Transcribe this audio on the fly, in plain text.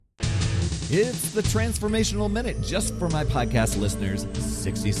It's the Transformational Minute, just for my podcast listeners.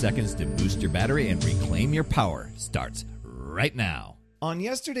 60 seconds to boost your battery and reclaim your power starts right now. On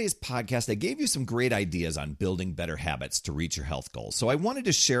yesterday's podcast, I gave you some great ideas on building better habits to reach your health goals. So I wanted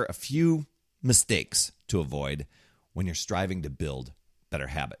to share a few mistakes to avoid when you're striving to build better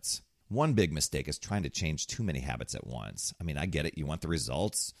habits. One big mistake is trying to change too many habits at once. I mean, I get it. You want the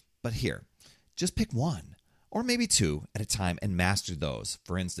results, but here, just pick one or maybe two at a time and master those.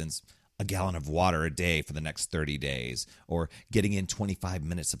 For instance, a gallon of water a day for the next 30 days, or getting in 25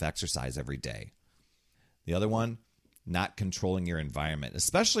 minutes of exercise every day. The other one, not controlling your environment,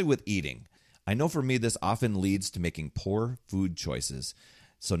 especially with eating. I know for me, this often leads to making poor food choices.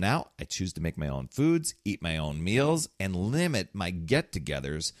 So now I choose to make my own foods, eat my own meals, and limit my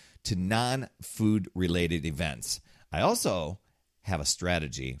get-togethers to non-food related events. I also have a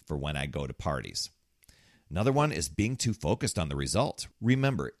strategy for when I go to parties. Another one is being too focused on the result.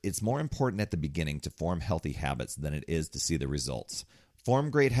 Remember, it's more important at the beginning to form healthy habits than it is to see the results. Form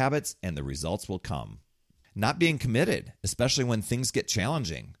great habits and the results will come. Not being committed, especially when things get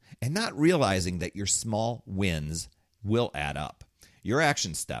challenging, and not realizing that your small wins will add up. Your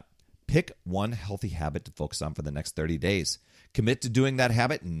action step: pick one healthy habit to focus on for the next 30 days. Commit to doing that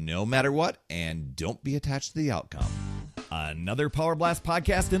habit no matter what, and don't be attached to the outcome. Another Power Blast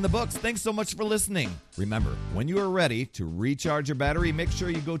podcast in the books. Thanks so much for listening. Remember, when you are ready to recharge your battery, make sure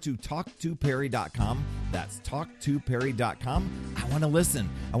you go to talktoperry.com. That's talktoperry.com. I want to listen.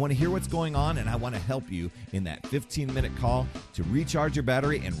 I want to hear what's going on, and I want to help you in that 15-minute call to recharge your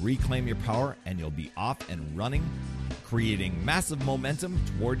battery and reclaim your power, and you'll be off and running, creating massive momentum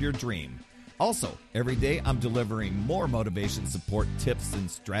toward your dream. Also, every day I'm delivering more motivation, support, tips, and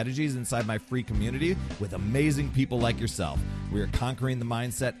strategies inside my free community with amazing people like yourself. We are conquering the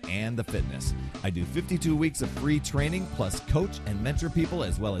mindset and the fitness. I do 52 weeks of free training, plus coach and mentor people,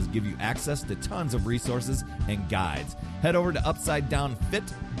 as well as give you access to tons of resources and guides. Head over to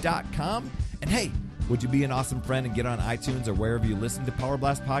UpsideDownFit.com. And hey, would you be an awesome friend and get on iTunes or wherever you listen to Power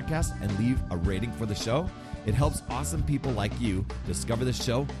Blast podcasts and leave a rating for the show? It helps awesome people like you discover the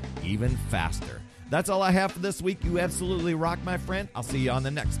show even faster. That's all I have for this week. You absolutely rock, my friend. I'll see you on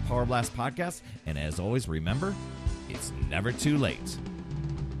the next Power Blast podcast. And as always, remember, it's never too late